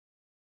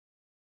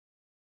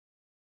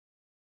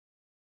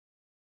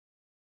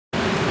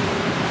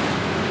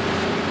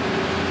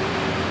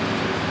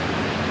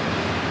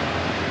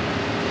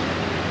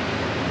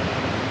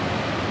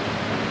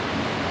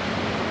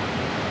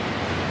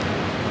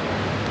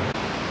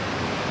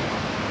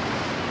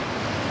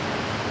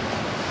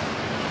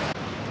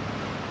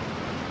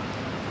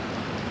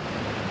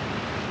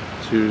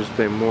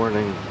Tuesday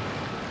morning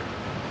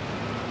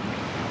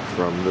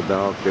from the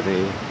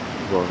balcony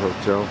of our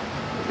hotel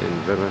in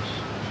Venice.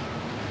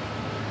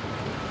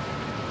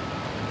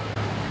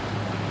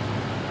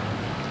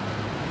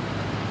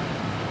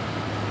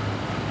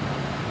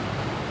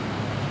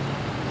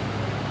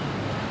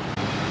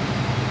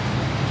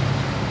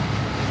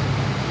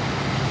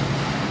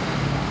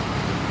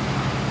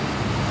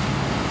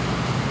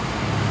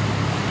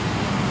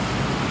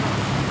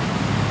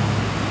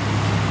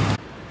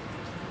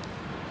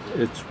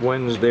 It's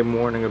Wednesday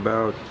morning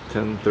about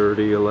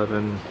 10:30,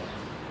 11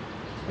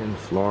 in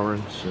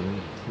Florence,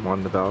 and I'm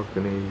on the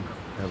balcony,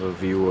 have a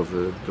view of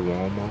the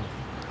Duomo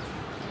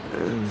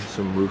and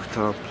some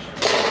rooftops.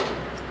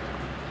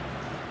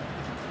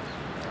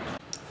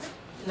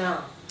 No.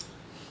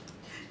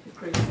 You're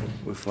crazy.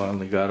 We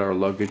finally got our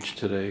luggage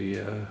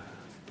today,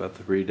 about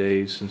 3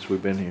 days since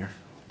we've been here.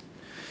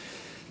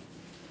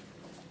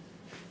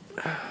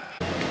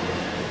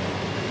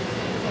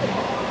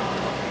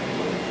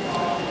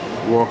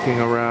 Walking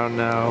around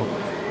now,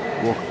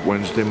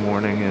 Wednesday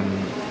morning,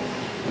 and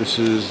this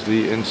is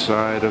the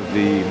inside of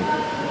the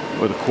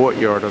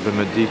courtyard of the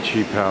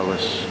Medici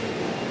Palace.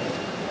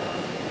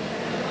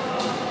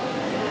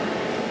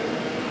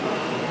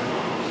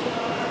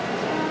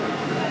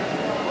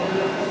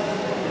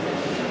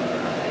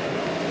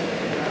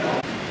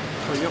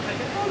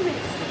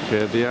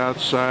 Okay, the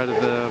outside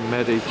of the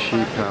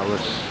Medici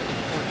Palace.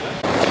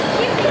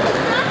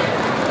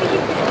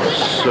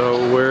 So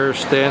we're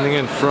standing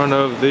in front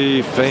of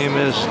the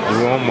famous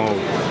Duomo.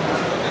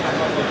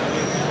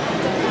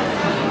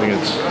 I think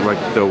it's like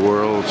the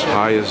world's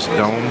highest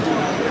dome,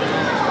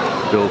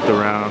 built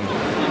around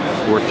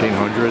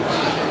 1400s.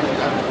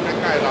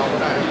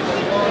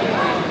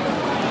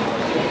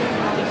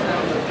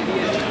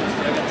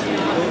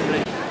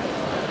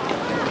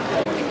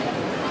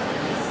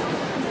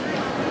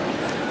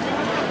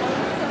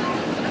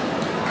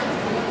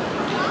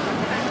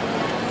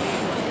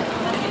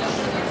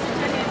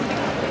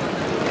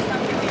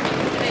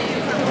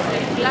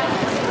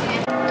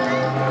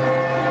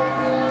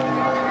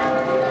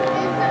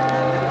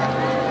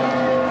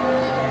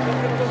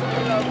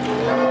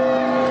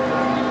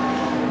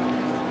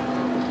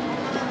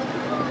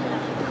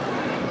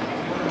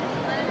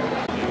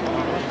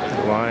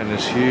 The line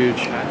is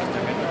huge.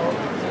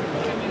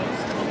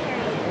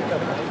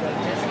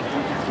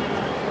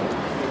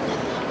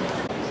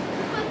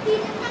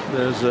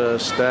 There's a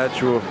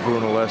statue of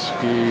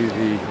Brunelleschi,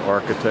 the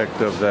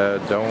architect of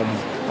that dome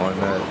on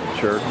that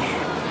church.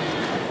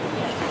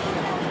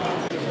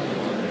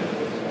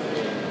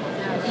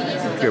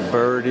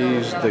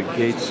 Ghiberti's The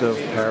Gates of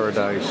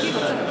Paradise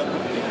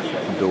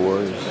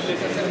doors.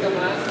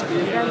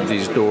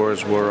 These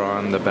doors were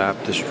on the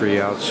baptistry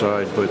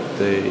outside, but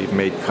they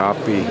made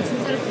copy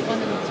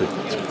to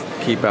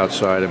keep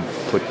outside and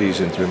put these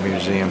into a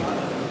museum.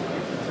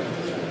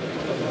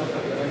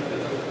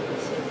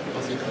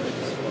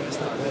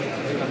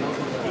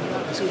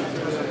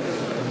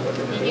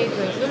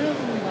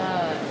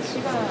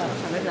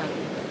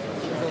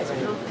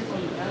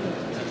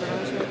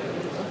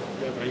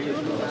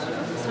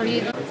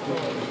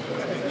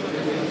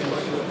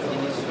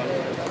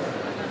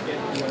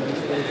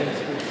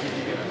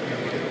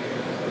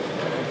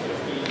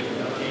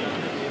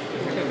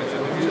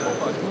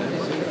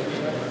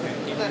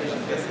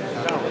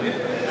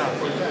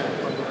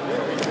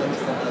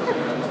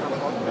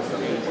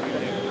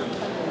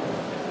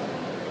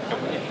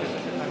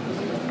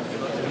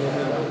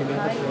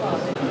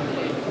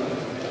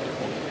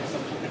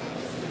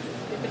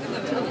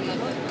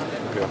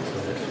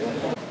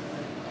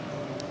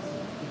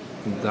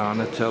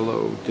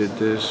 Donatello did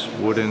this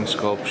wooden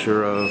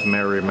sculpture of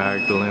Mary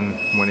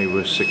Magdalene when he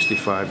was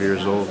 65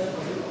 years old.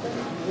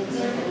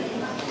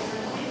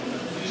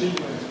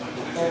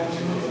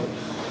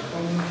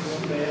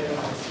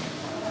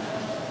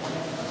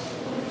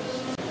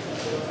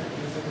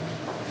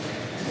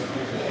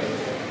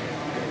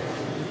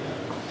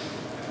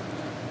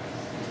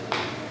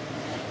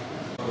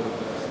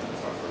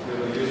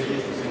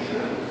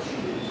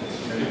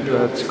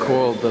 That's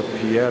called the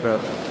Pieta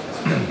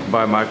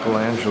by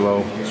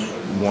Michelangelo. It's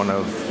one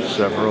of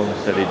several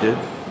that he did.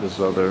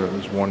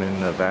 There's one in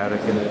the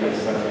Vatican.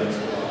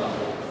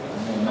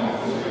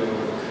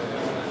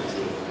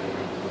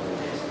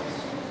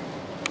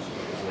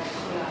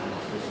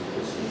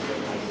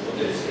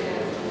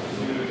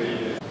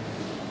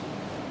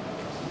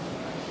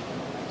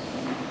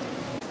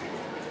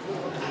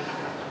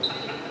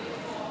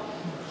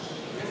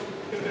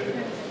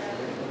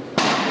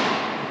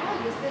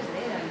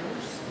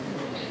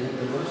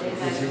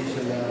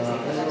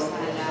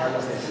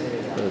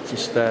 It's a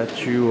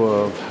statue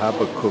of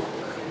Habakkuk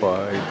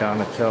by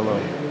Donatello.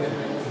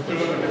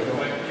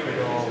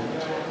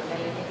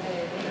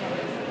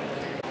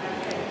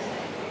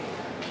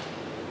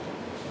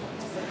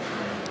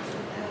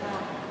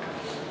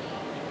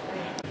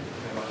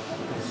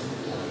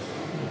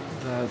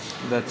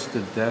 That's the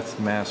death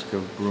mask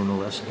of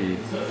Brunelleschi,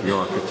 the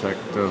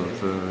architect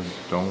of the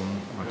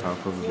dome on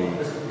top of the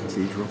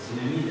cathedral.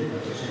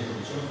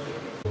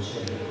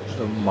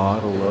 The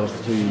model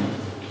of the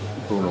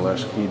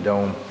Brunelleschi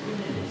dome.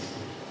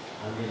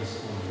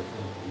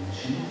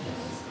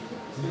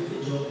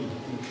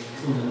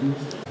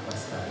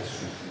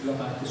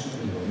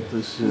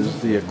 This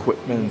is the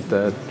equipment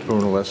that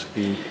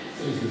Brunelleschi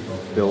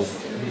built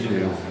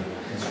to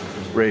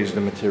raise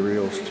the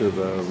materials to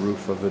the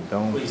roof of the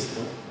dome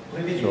so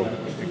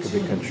it could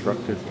be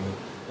constructed.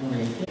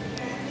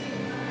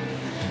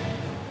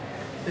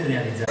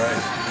 Right,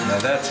 now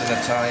that's an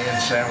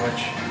Italian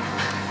sandwich.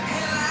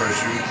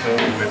 Prosciutto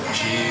with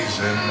cheese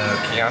and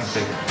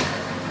Chianti.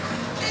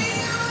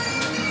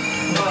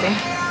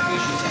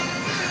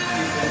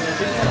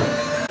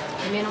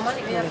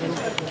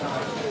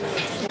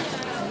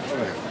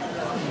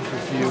 A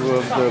view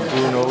of the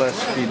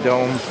Brunelleschi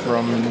dome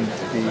from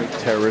the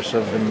terrace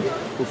of the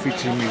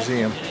Uffizi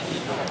Museum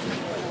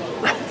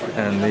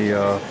and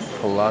the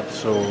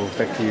Palazzo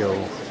Vecchio.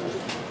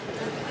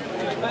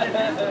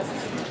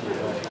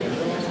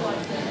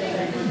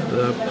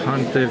 The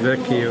Ponte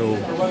Vecchio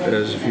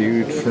as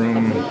viewed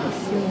from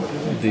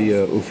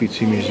the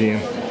Uffizi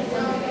Museum.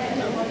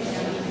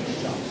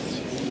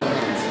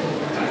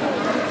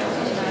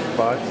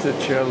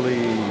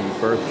 Botticelli,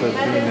 Birth of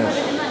Venus.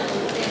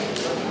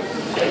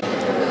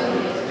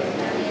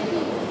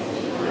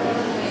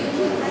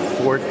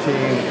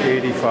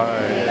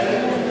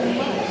 $14.85.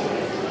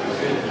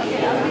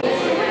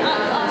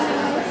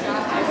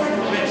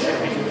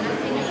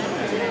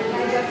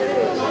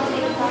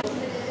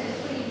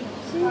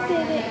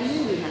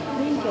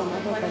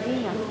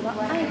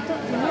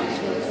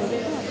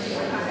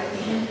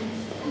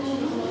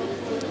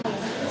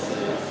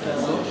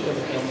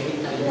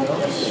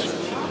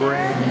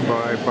 Spring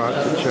by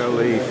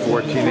Botticelli,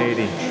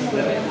 $14.80.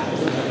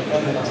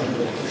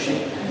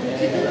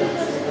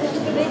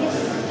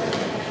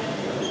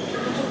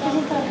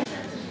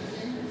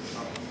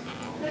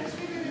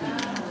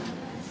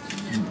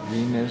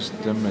 Venus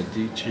de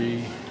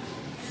Medici,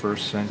 1st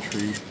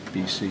century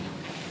BC.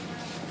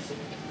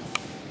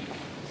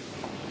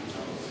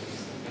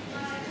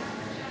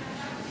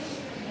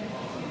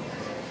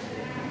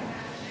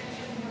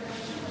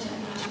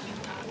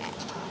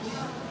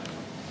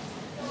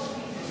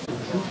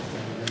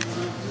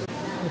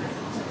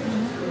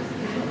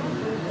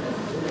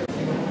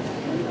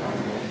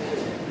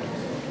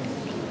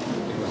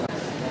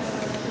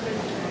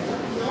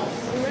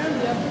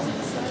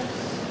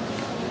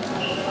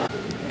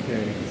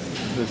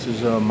 This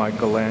is a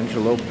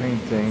Michelangelo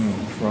painting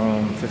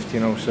from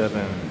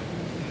 1507.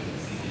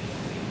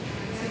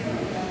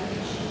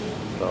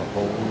 The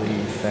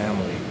Holy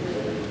Family.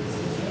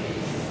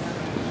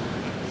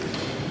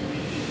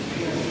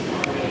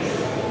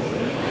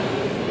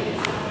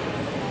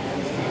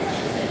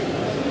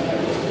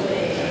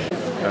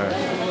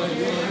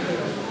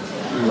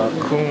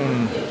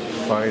 Laocoon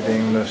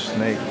fighting the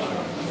snake.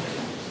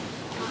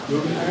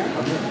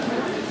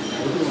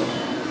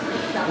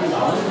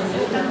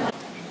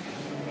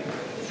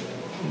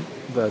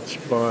 That's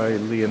by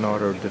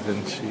Leonardo da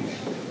Vinci.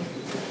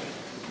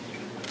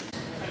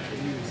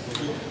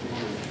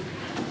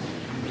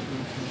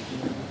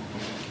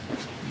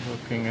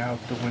 Looking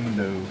out the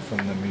window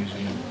from the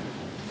museum.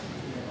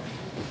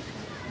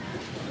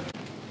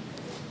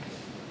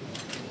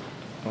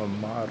 A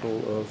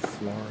model of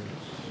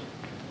Florence.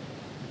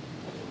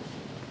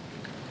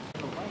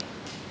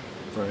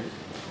 Right.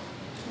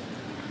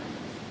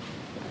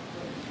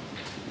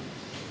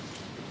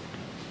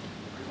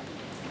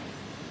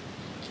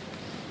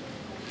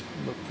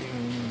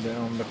 Looking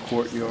down the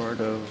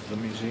courtyard of the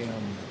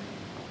museum.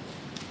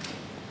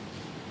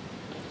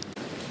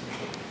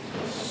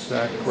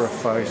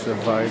 Sacrifice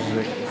of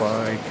Isaac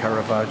by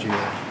Caravaggio.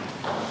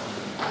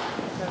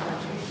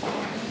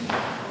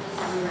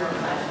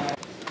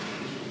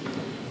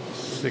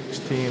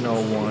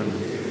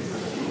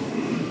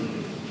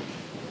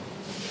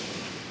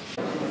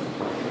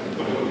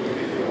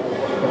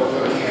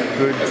 $16.01.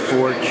 Good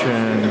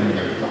Fortune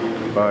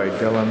by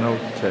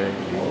Delanotte,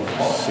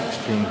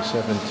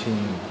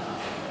 1617.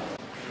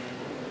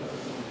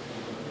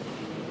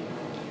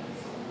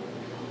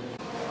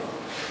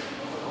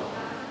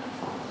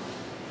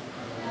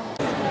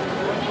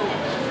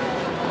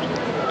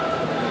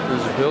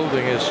 This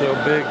building is so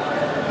big,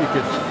 you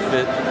could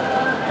fit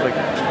like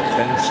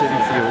 10 city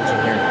fields in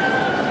here.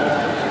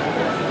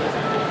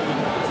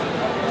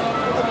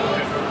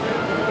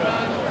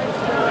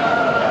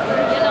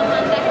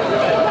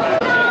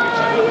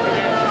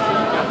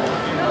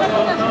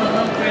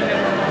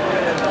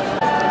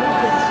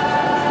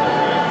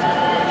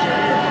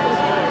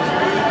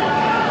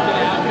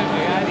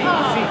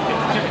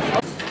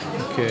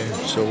 Okay,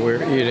 so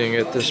we're eating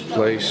at this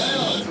place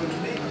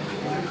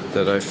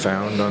that I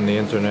found on the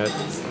internet,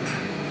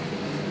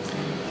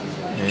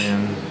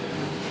 and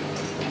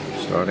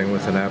starting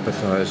with an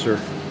appetizer,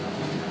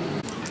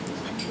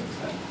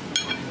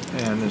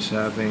 and is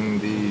having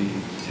the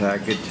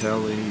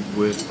tagliatelle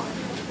with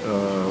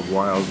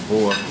wild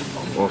boar,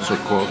 also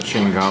called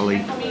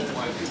cinghiali.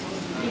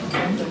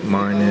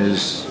 Mine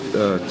is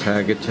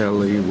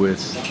tagliatelle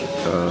with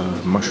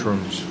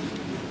mushrooms.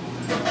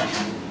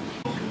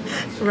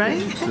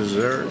 Right?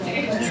 Dessert,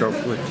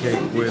 chocolate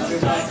cake with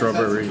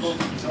strawberries.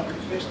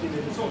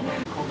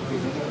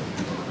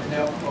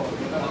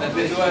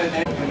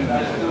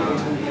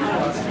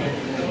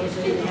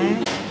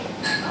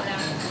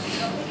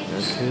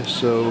 Okay,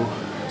 so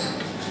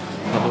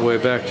on the way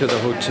back to the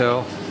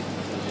hotel,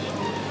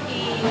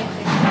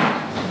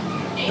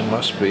 it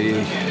must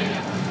be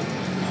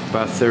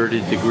about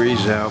 30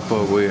 degrees out,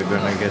 but we're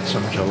gonna get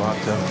some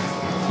gelato.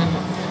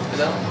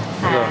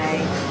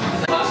 Hi.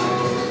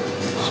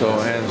 So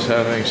Anne's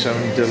having some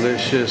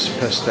delicious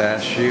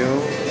pistachio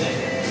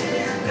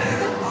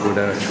with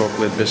a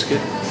chocolate biscuit.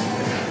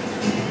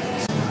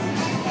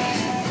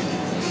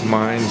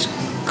 Mine's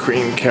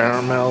cream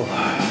caramel.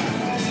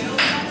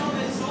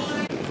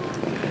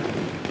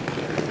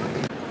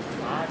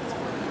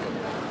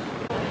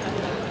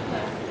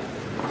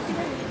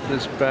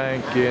 This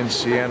bank in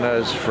Siena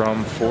is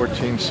from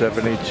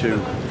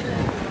 1472.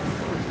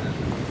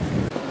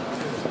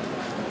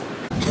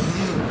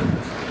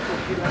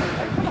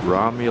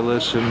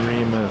 Romulus and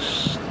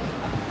Remus.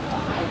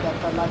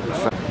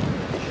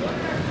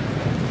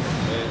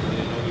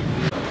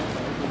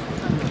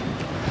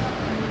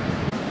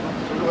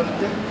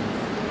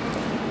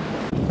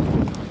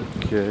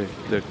 Okay,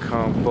 the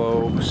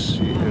Campo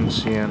in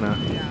Siena.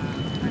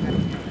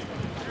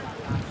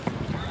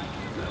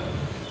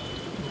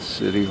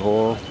 City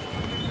Hall.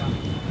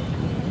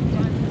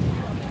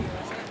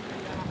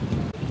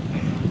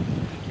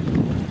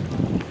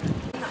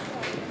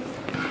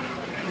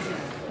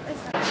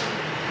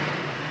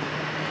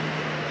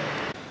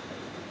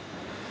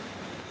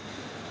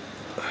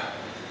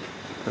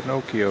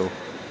 Pinocchio.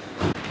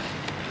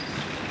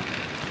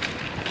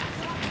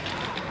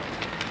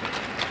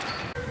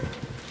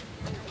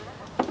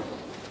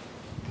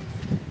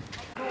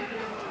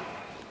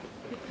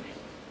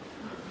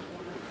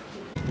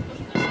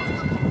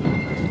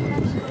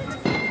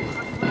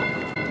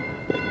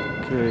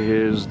 Okay,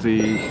 here's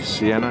the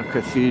Siena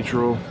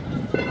Cathedral.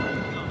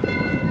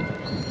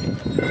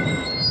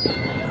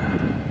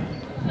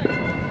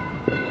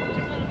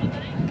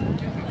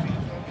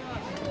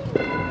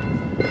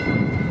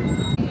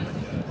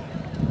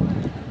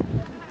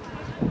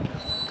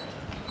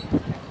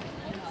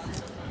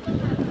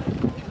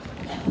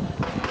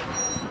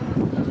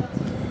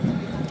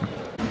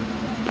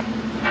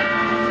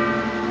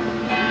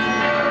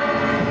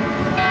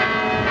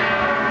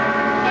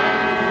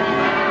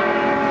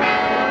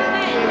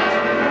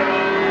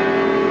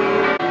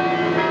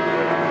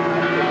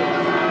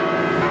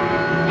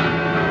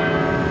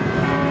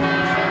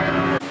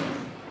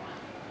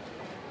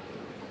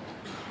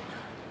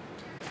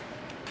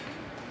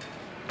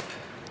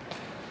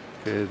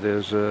 Okay,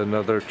 there's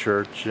another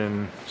church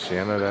in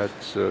Siena,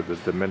 that's the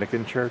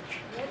Dominican church.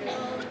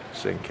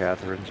 St.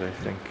 Catherine's, I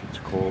think it's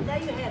called.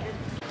 Okay,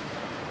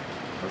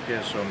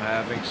 so I'm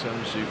having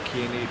some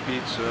zucchini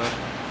pizza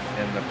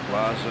in the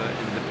Plaza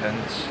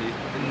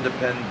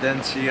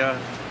Independencia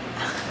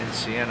in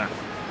Siena.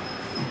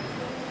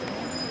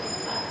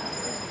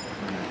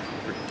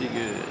 Pretty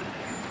good.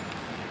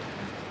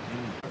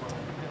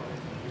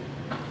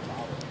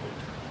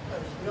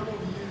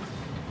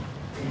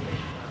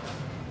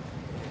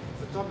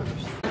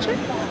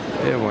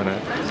 Yeah, why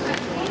not?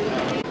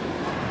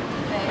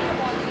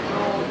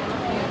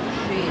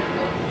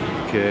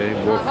 Okay,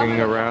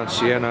 walking around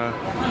Siena.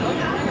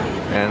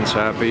 Anne's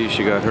happy,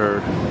 she got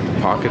her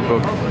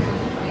pocketbook.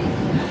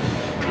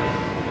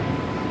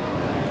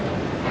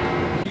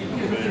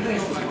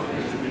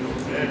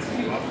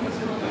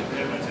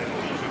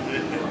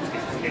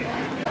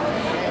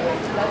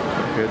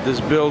 Okay,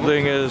 this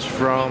building is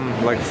from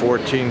like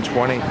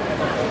 1420.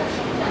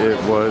 It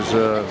was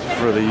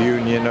for the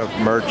Union of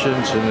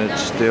Merchants, and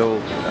it's still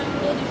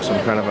some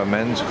kind of a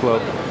men's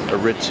club, a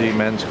ritzy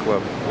men's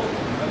club.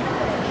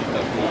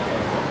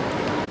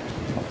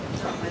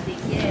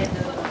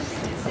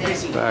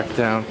 Back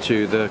down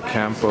to the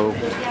Campo.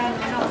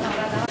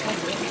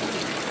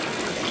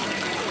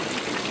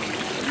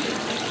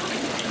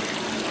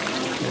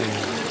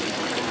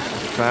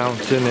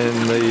 Fountain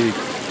in the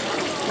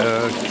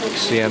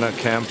Siena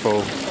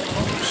Campo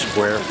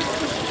Square.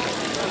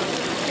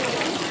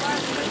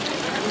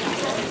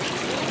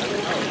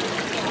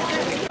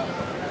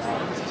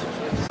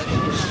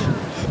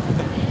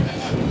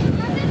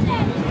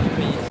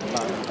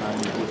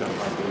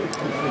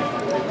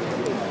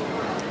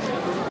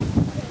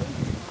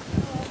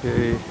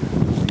 Okay,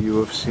 view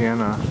of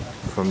Siena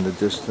from the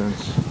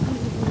distance.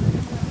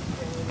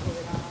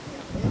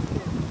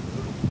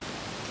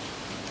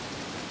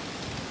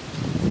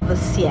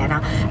 Siena,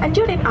 and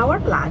during our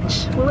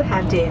lunch we will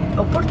have the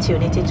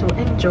opportunity to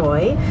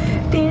enjoy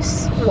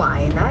this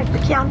wine,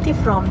 Chianti,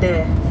 from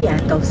the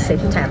end of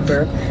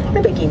September,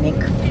 the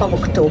beginning of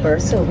October,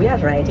 so we are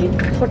ready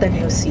for the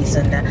new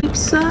season.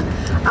 Grapes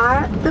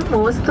are the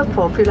most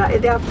popular.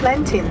 There are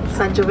plenty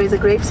Sangiovese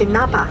grapes in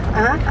Napa.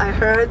 I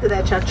heard that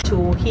there are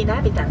 2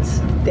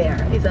 inhabitants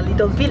there. It's a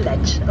little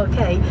village,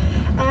 okay?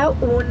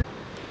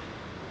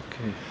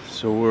 Okay,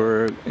 so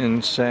we're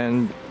in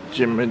San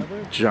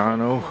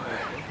Gimignano.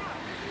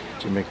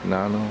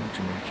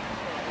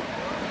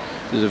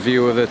 There's a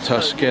view of the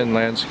Tuscan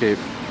landscape.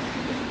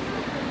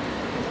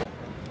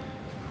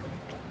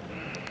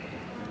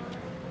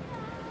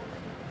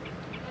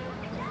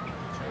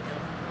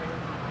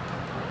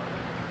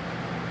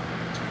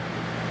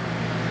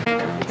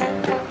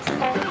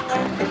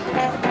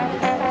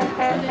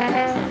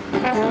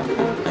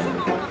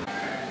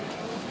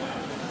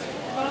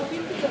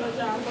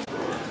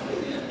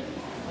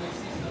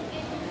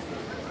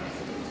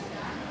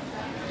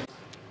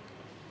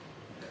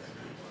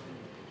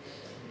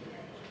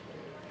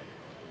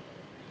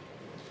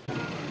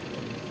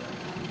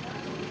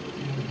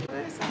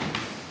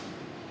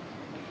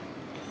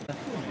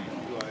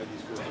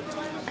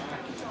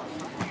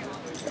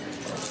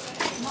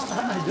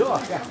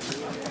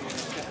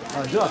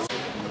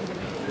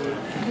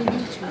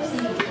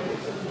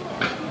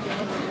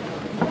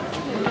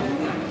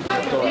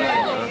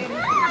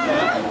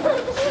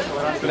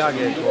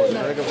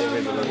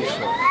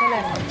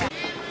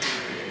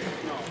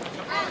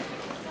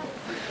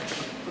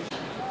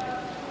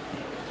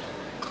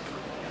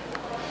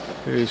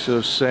 Okay,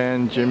 so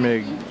San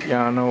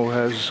Gimignano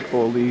has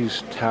all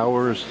these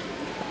towers.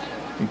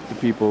 I think the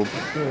people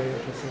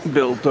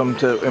built them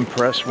to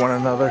impress one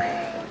another.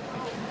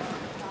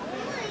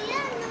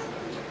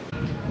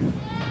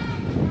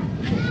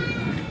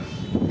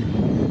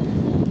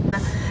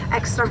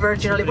 Extra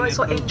virgin olive oil,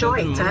 so enjoy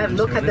it.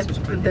 Look at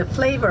the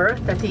flavor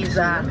that is.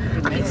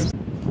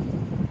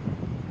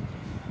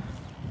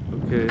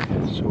 Okay,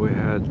 so we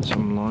had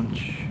some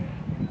lunch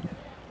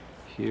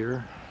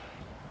here.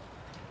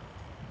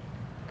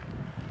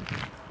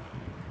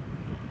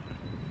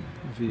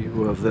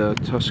 View of the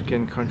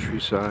Tuscan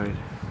countryside.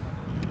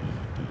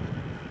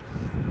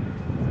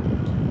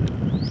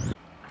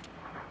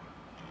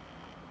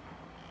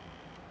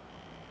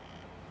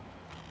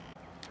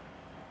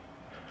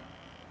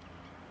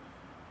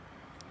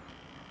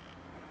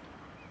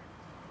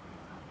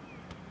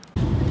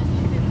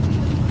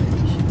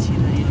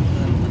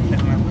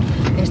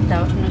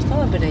 No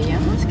estava per allà?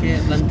 És que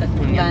van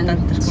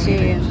tantes Sí,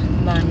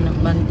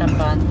 van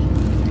tapant.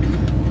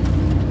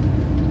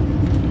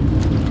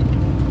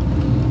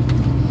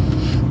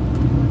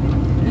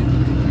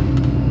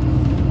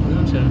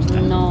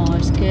 No,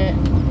 és que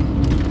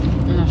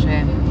no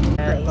sé.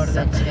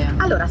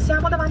 Allora,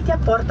 siamo davanti a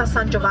Porta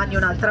San Giovanni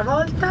un'altra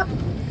volta.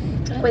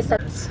 Questa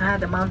è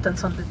the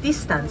mountains on the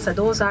distance.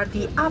 Those are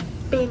the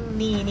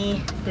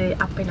Appennini, the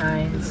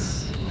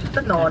Apennines,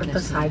 the north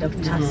side of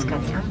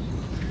Tuscany.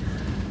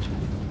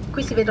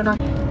 Qui si vedono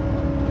anche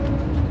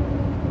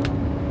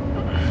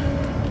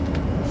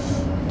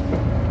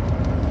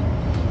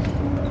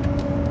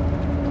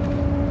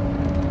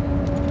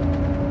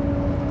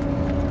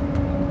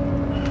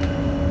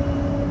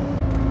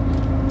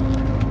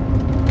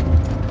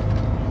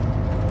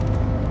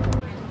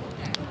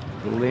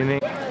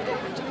leaning.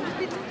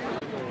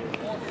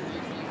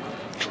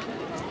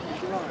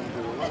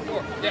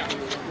 Yeah,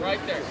 right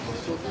there.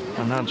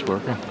 Oh, now it's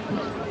working.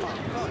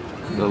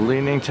 The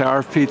Leaning Tower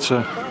of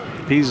Pisa.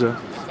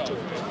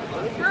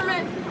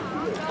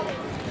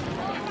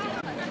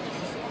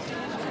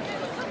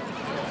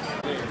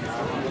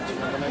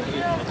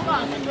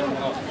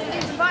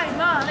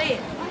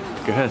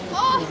 Go ahead.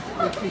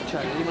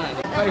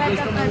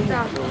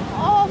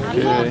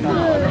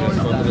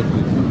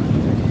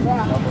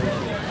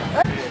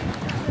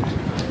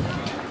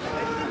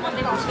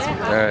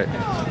 All right.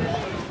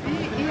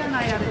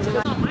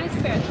 Mais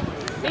perto,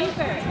 bem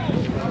perto.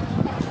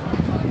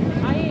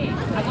 Aí,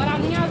 agora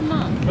alinha as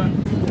mãos.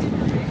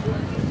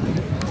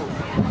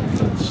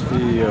 It's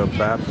the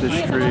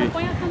baptistry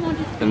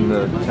in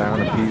the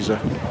town of Pisa.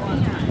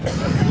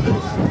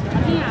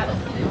 Alinhada.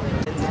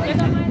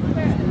 Chega mais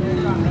perto.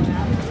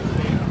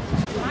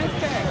 Mais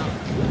perto.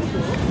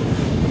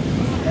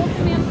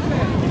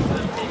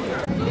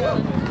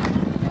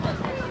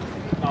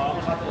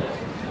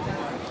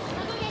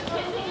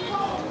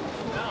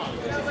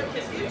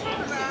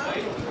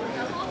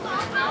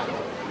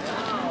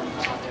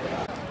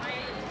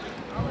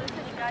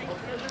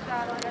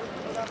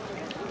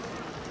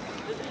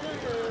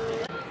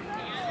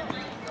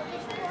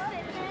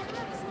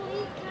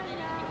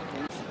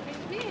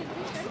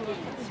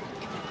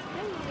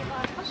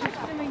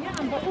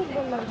 Um pouco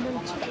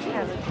menos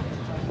perto.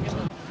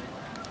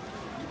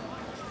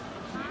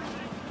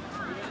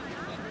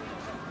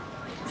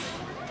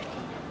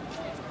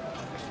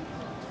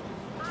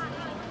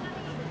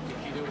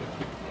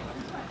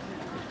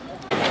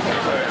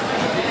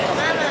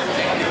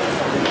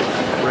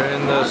 We're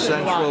in the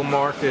Central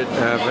Market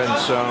having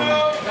some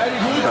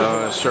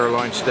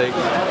sirloin steak.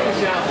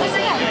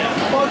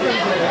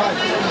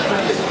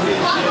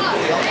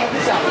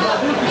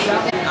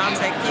 I'll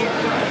take you.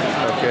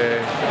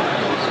 Okay.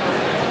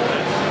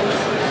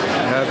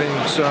 Having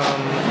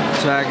some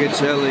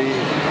tagliatelle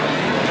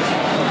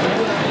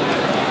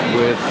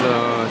with,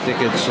 I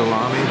think it's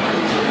salami.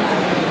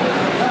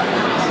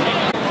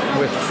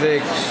 With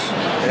figs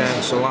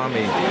and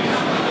salami.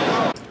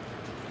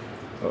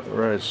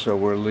 Alright, so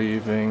we're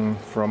leaving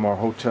from our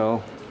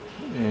hotel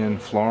in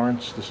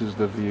Florence. This is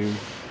the view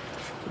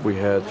we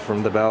had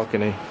from the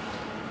balcony.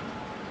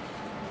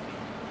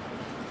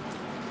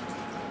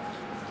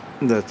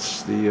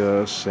 That's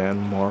the San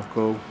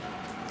Marco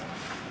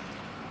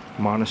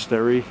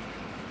Monastery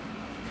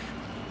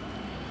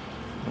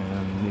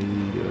and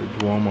the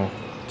Duomo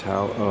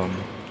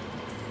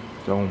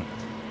dome.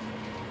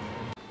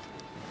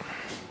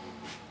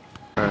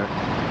 Alright,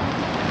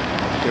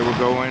 okay, we're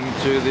going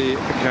to the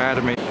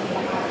Academy.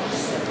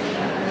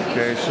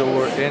 Okay, so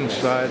we're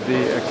inside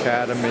the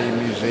Academy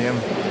Museum,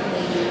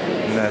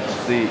 and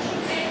that's the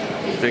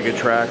big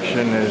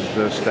attraction is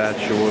the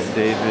statue of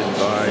David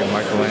by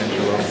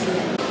Michelangelo.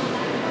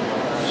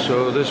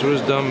 So this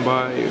was done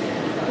by,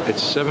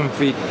 it's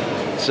 17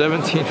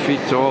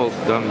 feet tall,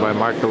 done by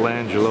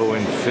Michelangelo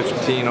in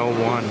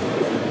 1501.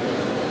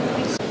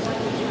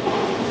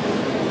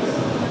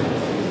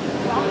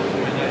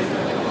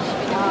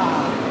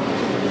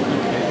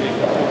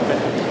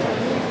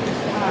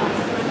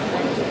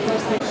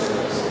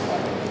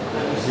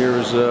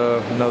 Here's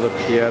another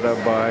Pieta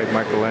by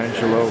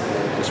Michelangelo.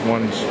 This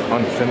one's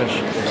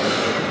unfinished.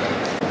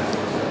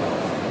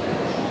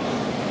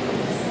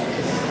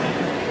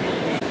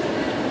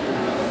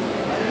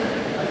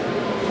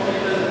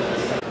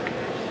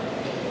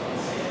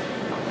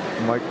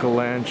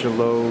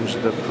 Michelangelo's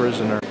The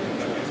Prisoner.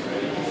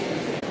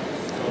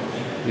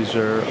 These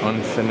are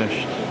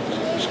unfinished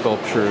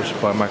sculptures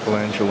by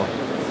Michelangelo.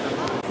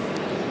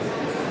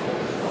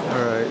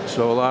 Alright,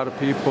 so a lot of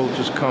people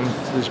just come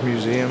to this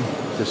museum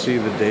to see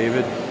the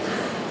David.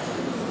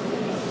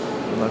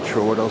 I'm not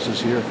sure what else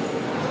is here.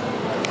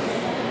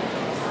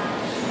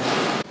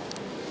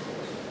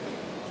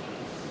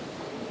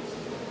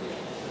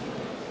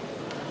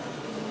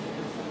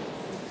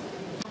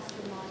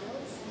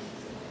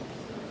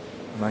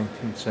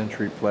 '19th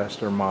century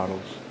plaster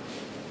models.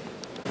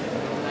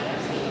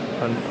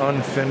 An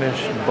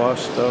unfinished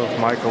bust of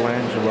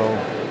Michelangelo.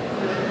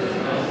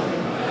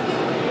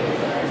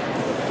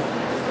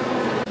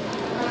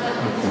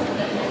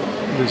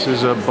 This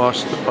is a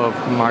bust of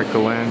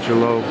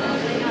Michelangelo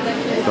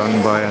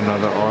done by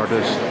another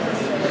artist.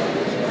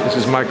 This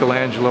is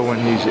Michelangelo when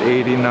he's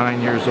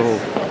 89 years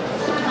old.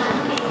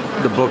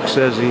 The book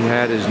says he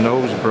had his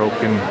nose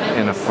broken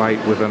in a fight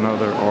with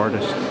another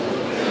artist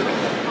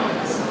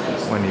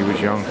when he was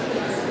young.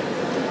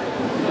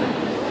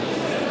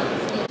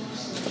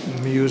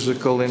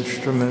 Musical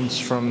instruments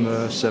from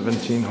the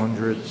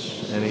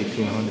 1700s and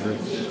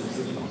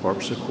 1800s.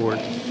 Harpsichord.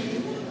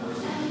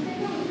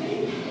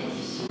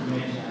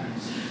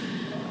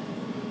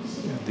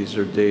 These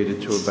are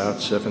dated to about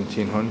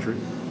 1700.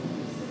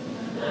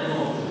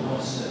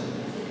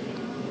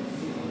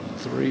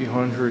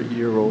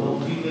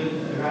 300-year-old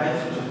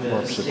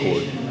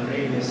harpsichord.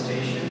 Okay.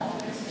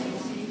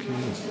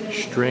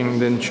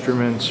 Stringed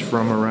instruments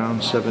from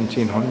around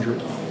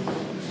 1700.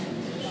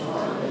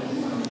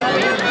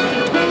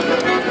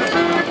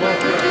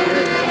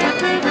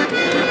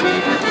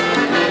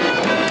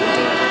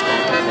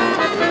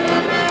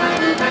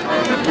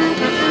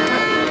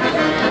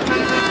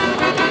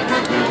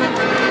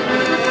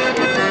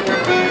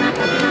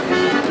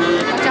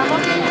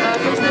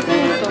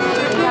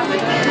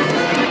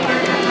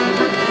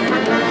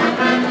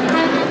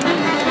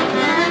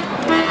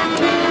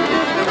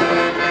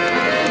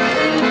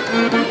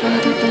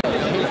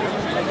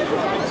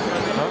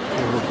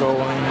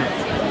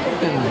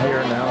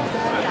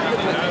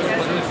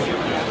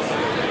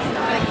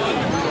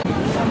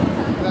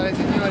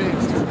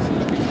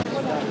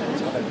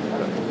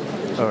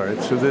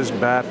 Alright, so this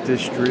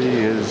baptistry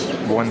is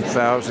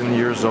 1,000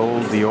 years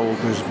old, the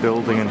oldest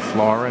building in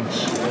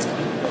Florence.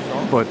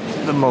 But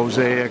the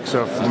mosaics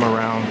are from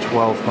around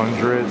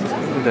 1200.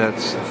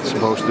 That's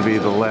supposed to be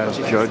the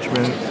Last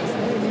Judgment.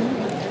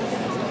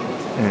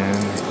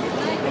 And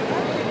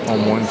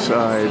on one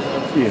side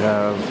you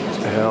have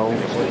hell.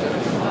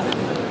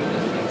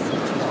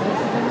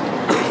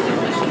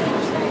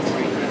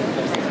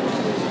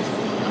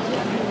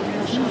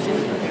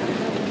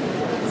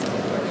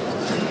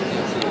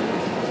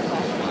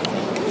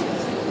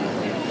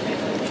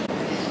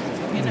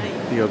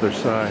 The other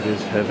side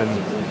is heaven.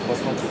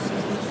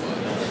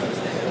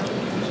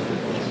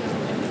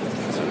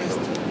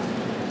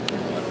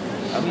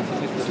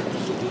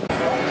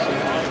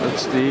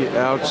 That's the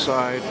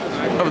outside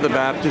of the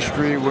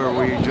baptistry where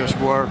we just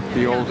were,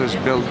 the oldest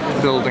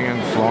building in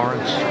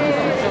Florence.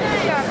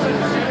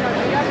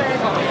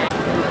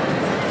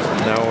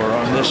 Now we're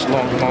on this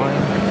long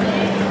line.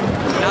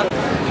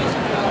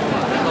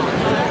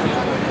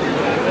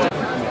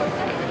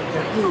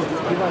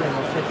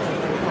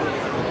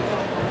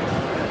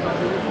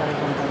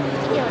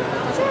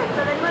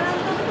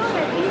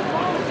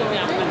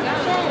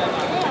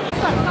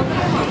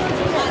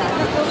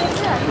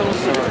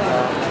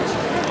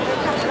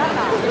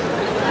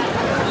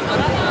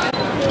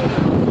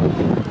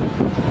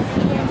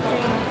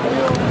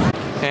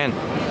 And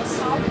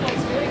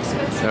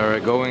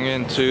alright, going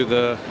into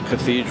the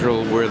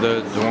cathedral where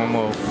the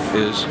Duomo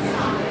is.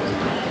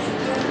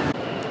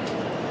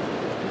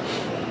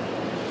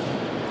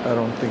 I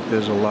don't think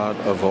there's a lot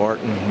of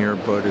art in here,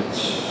 but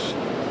it's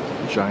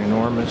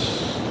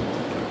ginormous.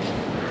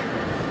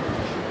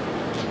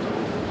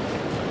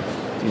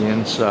 the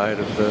inside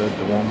of the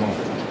Duomo.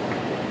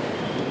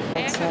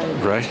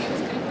 Outside. Right?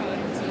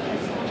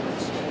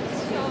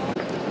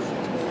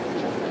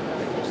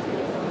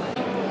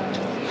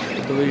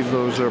 I believe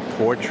those are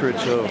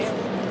portraits of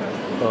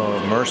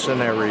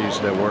mercenaries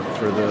that worked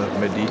for the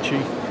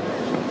Medici.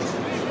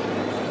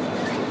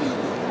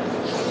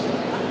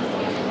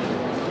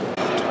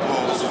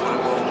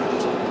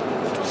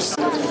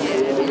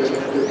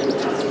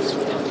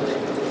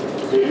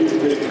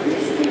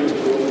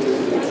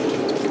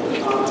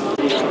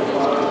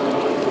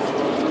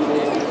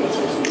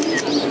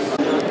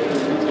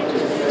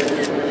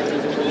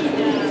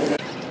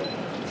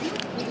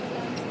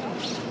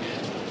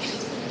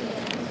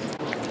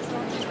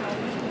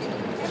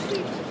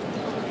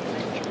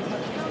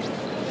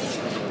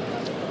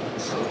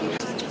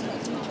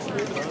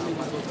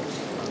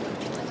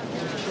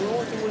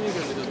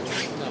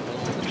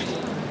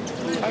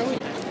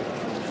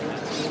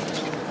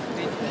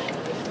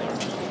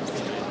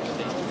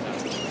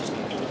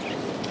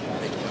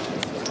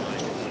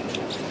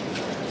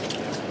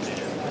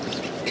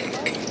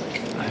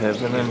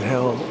 Heaven and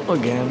hell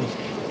again.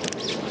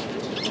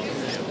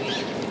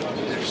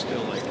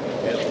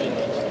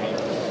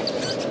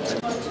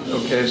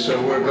 Okay, so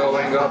we're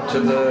going up to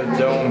the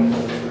dome.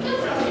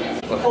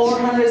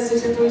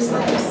 463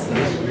 steps.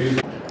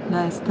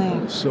 Nice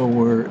thing. So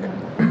we're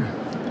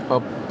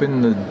up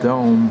in the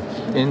dome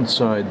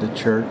inside the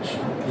church.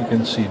 You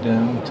can see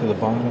down to the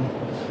bottom.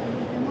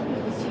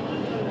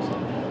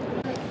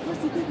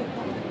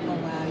 Oh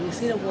wow, you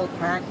see the wall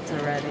cracked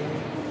already.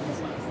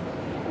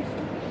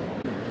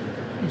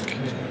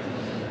 Okay.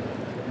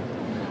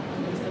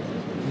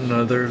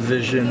 Another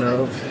vision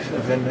of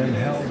heaven and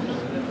hell.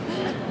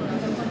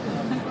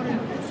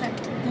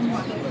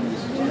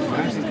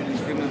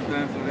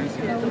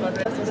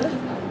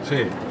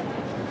 Sí.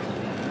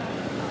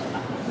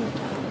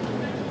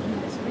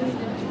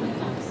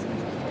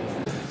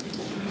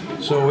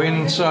 So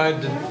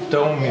inside the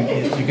dome,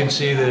 you can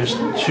see there's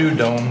two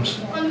domes,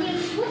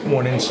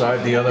 one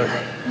inside the other.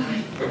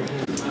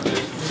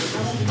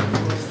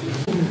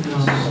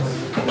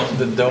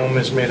 The dome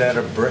is made out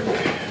of brick.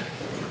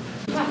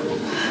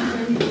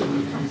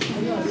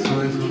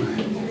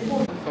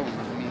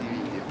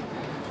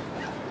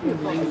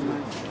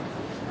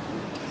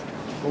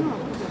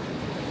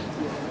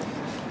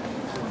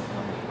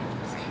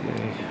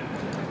 Okay.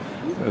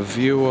 A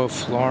view of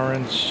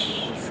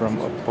Florence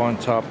from up on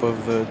top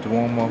of the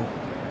Duomo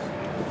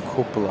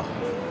cupola.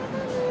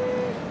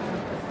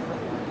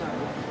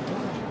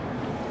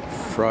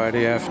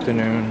 Friday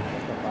afternoon,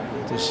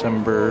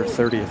 December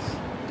 30th.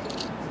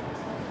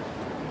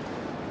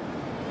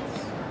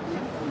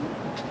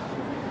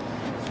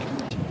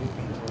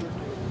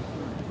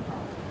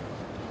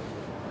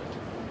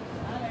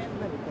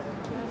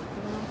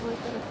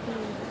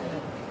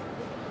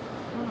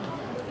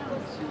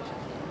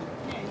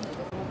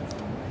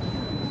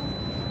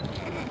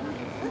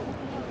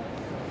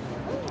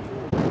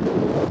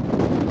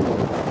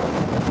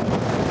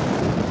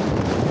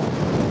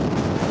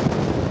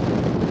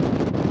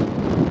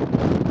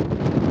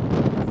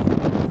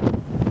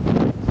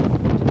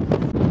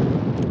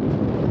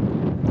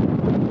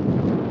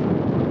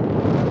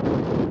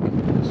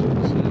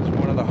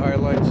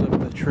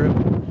 Trip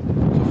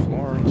to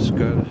Florence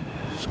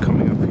is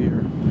coming up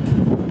here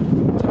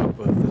on top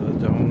of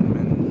the dome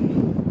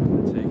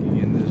and taking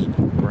in this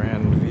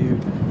grand view.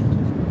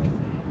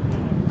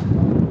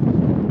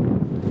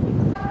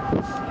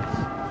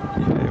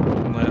 Okay,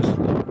 one last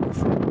look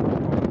from up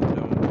on the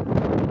dome.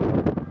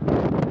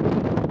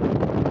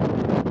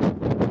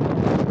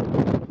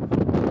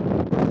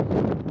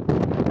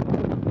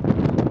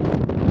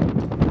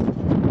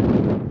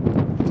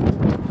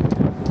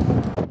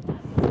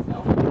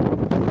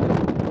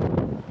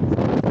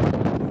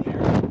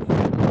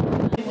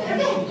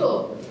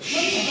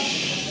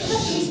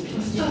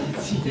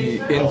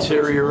 The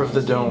interior of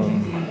the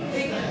dome.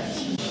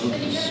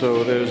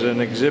 So there's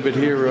an exhibit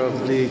here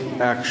of the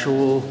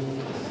actual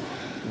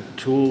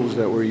tools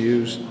that were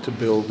used to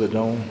build the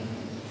dome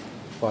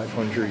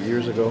 500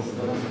 years ago.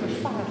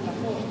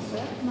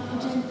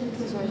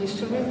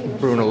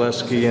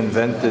 Brunelleschi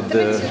invented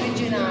the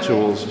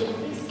tools.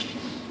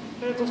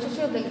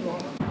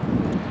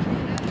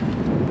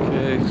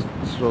 Okay,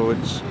 so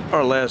it's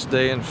our last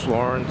day in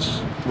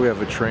Florence. We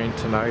have a train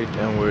tonight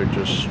and we're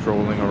just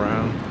strolling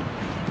around.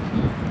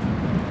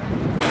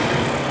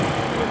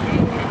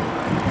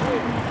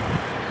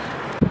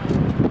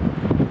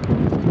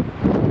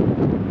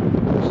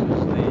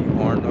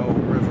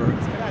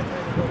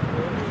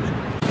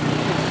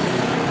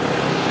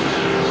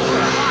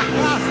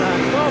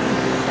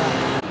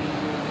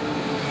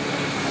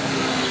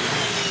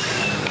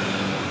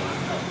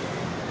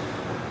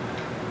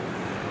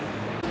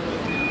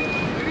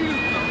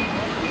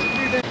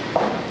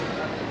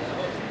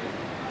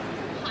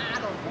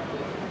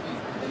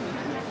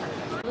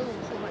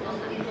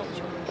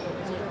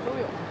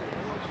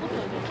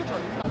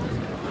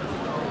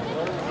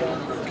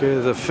 Okay,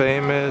 the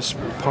famous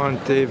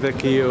Ponte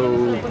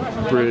Vecchio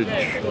Bridge.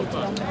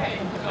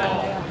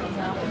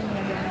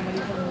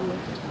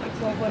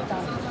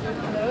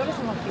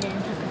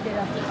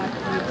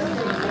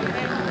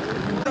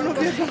 Hanno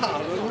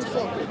vietato, non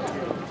so.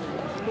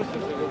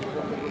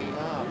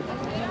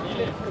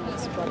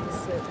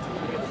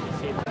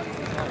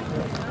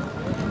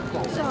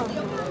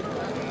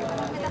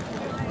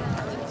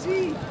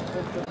 Sì.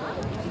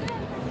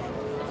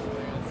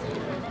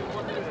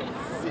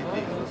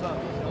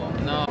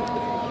 No.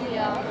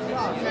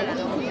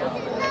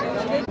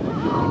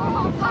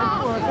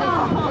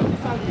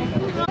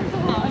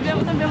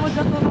 Abbiamo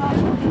già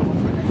trovato.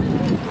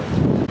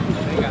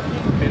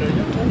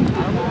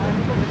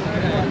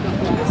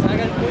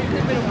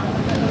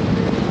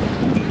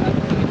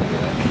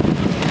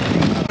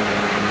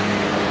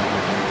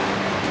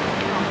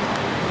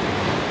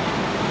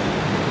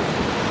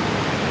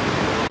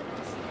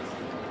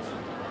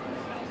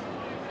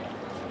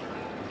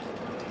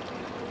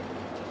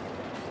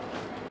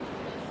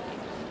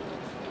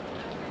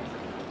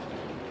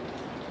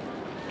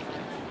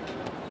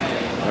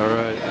 All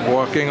right,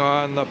 walking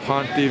on the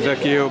Ponte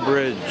Vecchio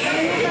Bridge.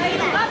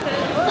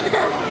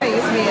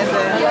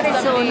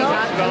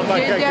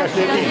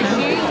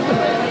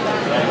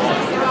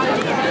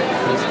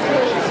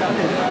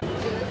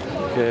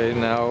 Okay,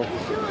 now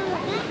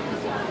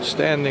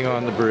standing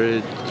on the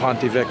bridge,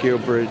 Ponte Vecchio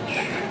Bridge,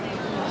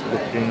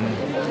 looking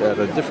at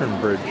a different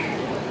bridge.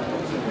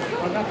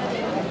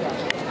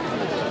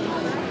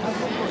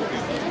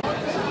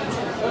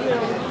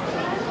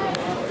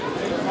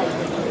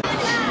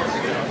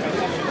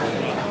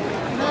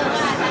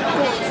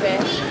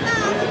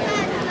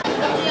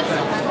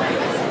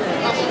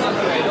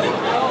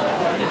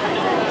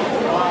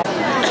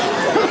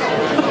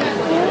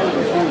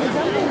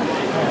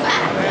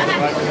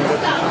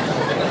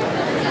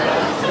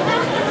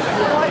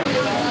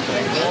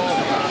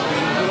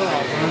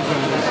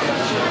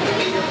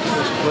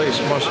 This place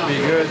must be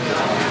good.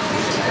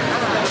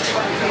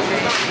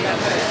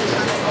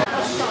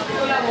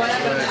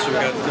 Alright, so we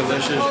got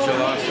delicious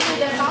gelato.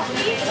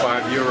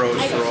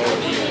 €5 for all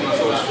of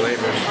those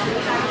flavors.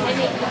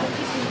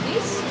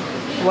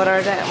 What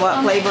are that?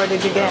 What flavor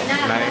did you get?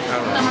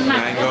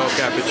 Mango,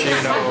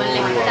 cappuccino,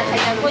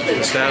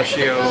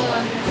 pistachio,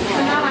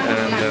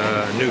 and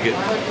nougat.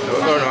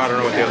 Oh no, I don't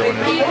know what the other one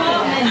is.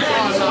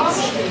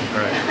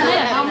 Alright.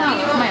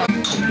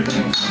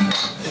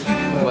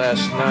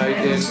 Last night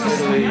in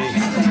Italy.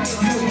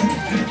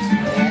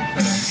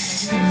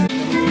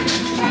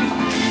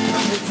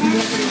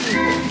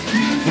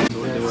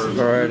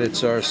 Alright,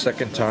 it's our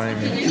second time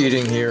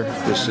eating here.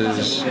 This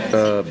is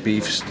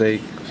beef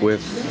steak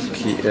with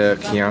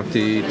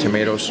Chianti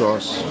tomato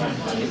sauce,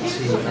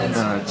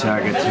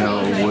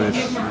 tagliatelle with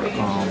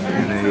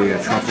in a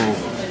truffle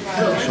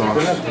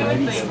sauce.